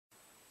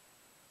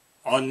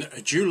On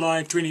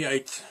July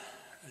 28th,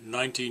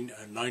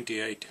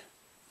 1998,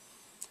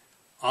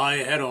 I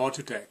had a heart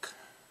attack.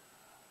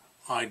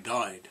 I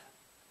died,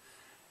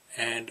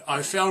 and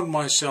I found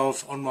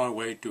myself on my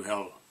way to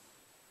hell.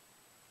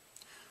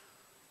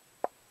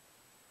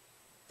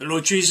 The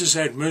Lord Jesus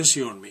had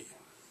mercy on me,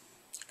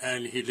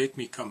 and He let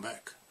me come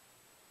back.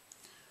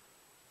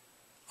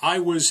 I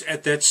was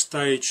at that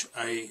stage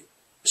a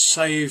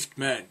saved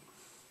man.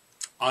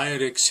 I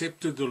had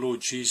accepted the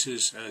Lord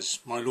Jesus as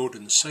my Lord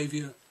and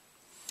Saviour.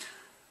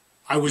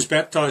 I was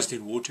baptized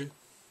in water.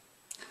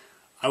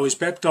 I was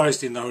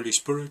baptized in the Holy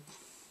Spirit.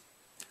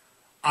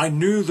 I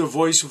knew the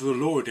voice of the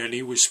Lord, and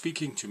He was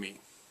speaking to me.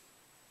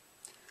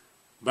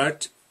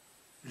 But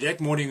that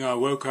morning I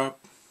woke up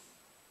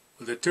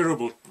with a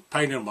terrible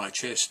pain in my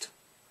chest,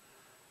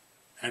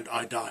 and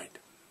I died.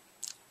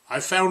 I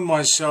found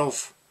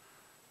myself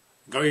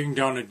going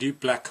down a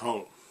deep black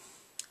hole,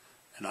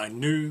 and I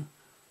knew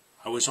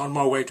I was on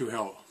my way to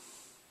hell.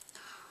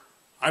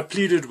 I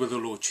pleaded with the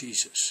Lord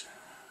Jesus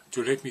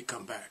to let me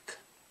come back.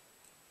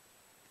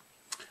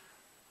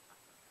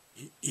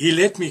 He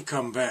let me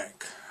come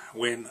back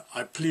when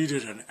I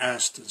pleaded and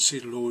asked and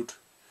said, Lord,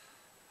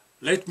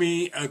 let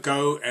me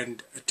go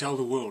and tell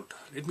the world.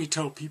 Let me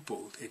tell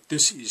people that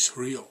this is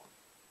real.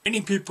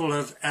 Many people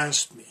have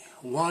asked me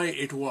why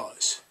it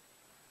was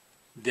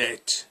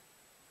that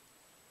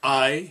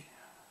I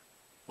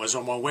was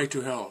on my way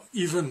to hell,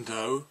 even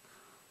though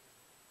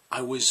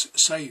I was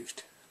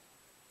saved.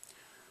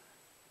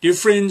 Dear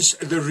friends,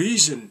 the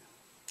reason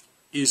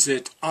is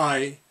that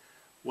I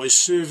was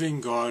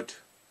serving God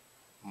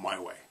my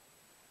way.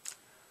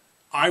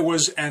 I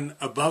was an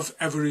above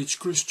average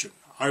Christian.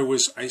 I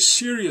was a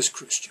serious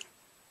Christian.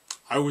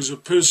 I was a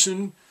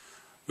person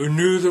who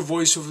knew the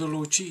voice of the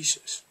Lord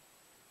Jesus.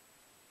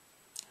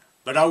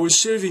 But I was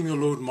serving the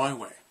Lord my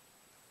way.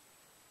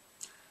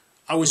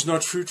 I was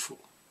not fruitful.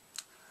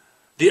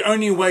 The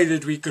only way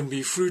that we can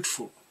be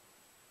fruitful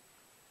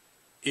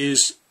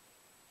is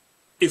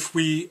if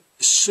we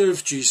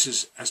serve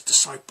Jesus as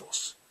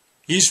disciples.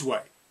 His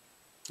way.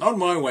 Not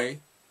my way.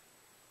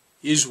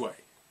 His way.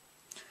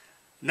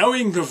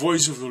 Knowing the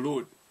voice of the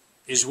Lord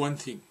is one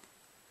thing.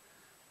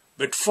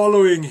 But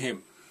following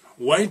Him,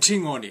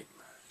 waiting on Him,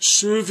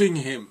 serving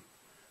Him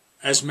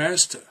as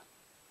Master,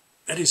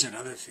 that is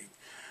another thing.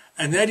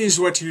 And that is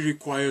what He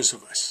requires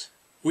of us.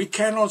 We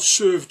cannot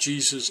serve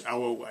Jesus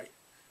our way.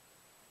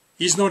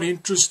 He's not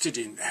interested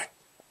in that.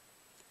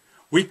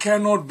 We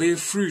cannot bear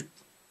fruit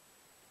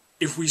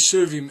if we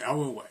serve Him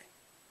our way.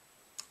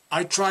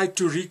 I tried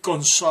to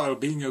reconcile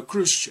being a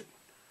Christian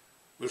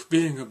with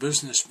being a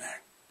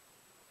businessman,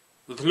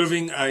 with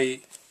living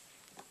a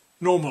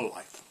normal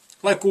life,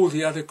 like all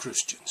the other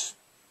Christians.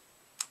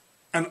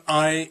 And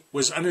I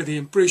was under the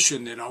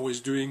impression that I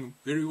was doing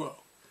very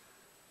well.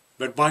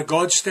 But by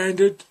God's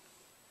standard,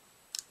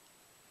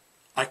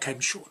 I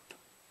came short.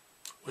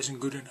 Wasn't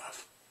good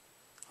enough.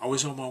 I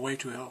was on my way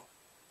to hell.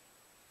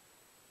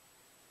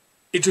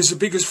 It was the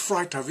biggest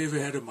fright I've ever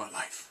had in my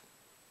life.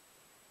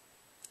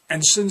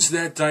 And since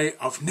that day,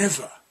 I've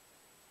never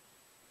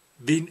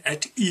been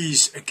at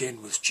ease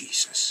again with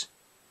Jesus.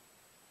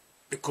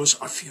 Because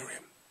I fear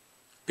Him.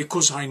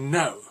 Because I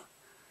know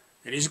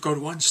that He's got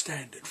one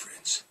standard,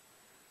 friends.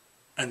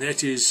 And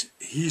that is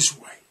His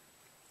way.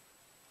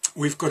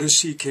 We've got to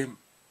seek Him.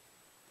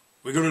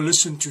 We've got to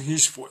listen to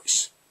His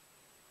voice.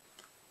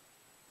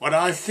 What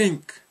I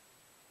think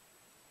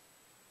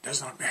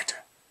does not matter.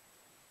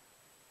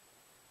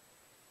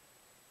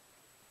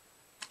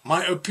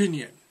 My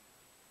opinion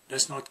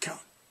does not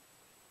count.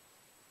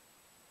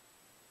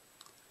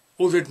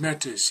 All that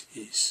matters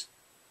is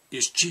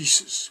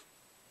Jesus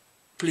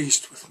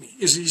pleased with me?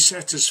 Is He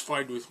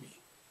satisfied with me?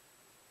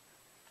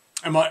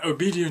 Am I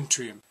obedient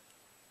to Him?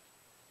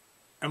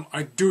 Am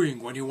I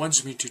doing what He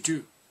wants me to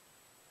do?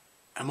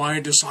 Am I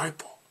a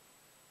disciple?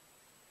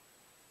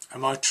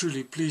 Am I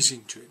truly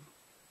pleasing to Him?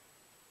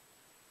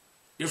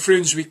 Dear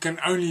friends, we can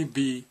only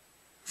be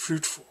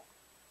fruitful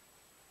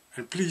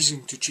and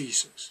pleasing to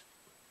Jesus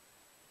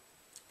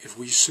if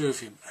we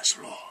serve Him as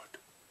Lord,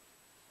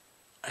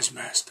 as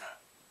Master,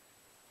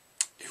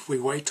 if we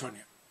wait on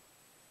Him,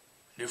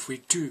 and if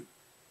we do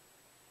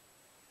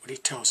what He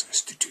tells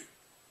us to do.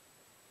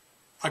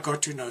 I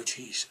got to know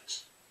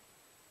Jesus.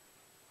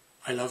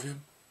 I love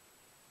Him.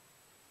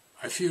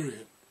 I fear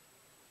Him.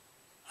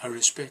 I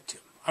respect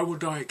Him. I will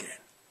die again.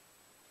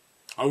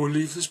 I will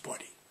leave this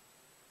body.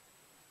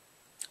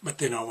 But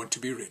then I want to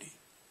be ready.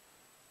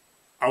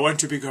 I want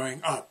to be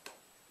going up,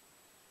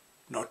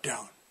 not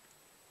down.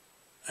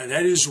 And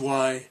that is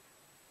why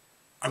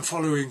I'm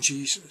following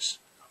Jesus.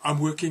 I'm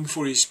working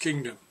for His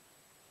kingdom.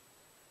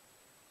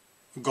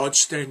 God's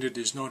standard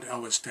is not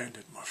our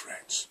standard, my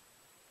friends.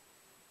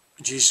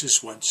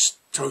 Jesus wants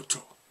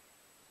total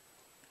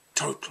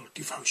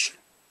devotion.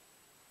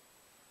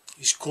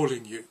 He's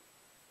calling you.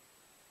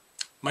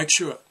 Make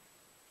sure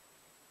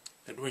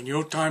that when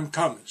your time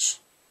comes,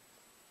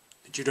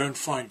 that you don't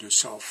find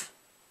yourself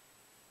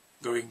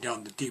going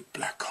down the deep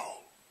black hole.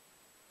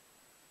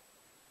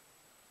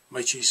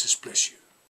 May Jesus bless you.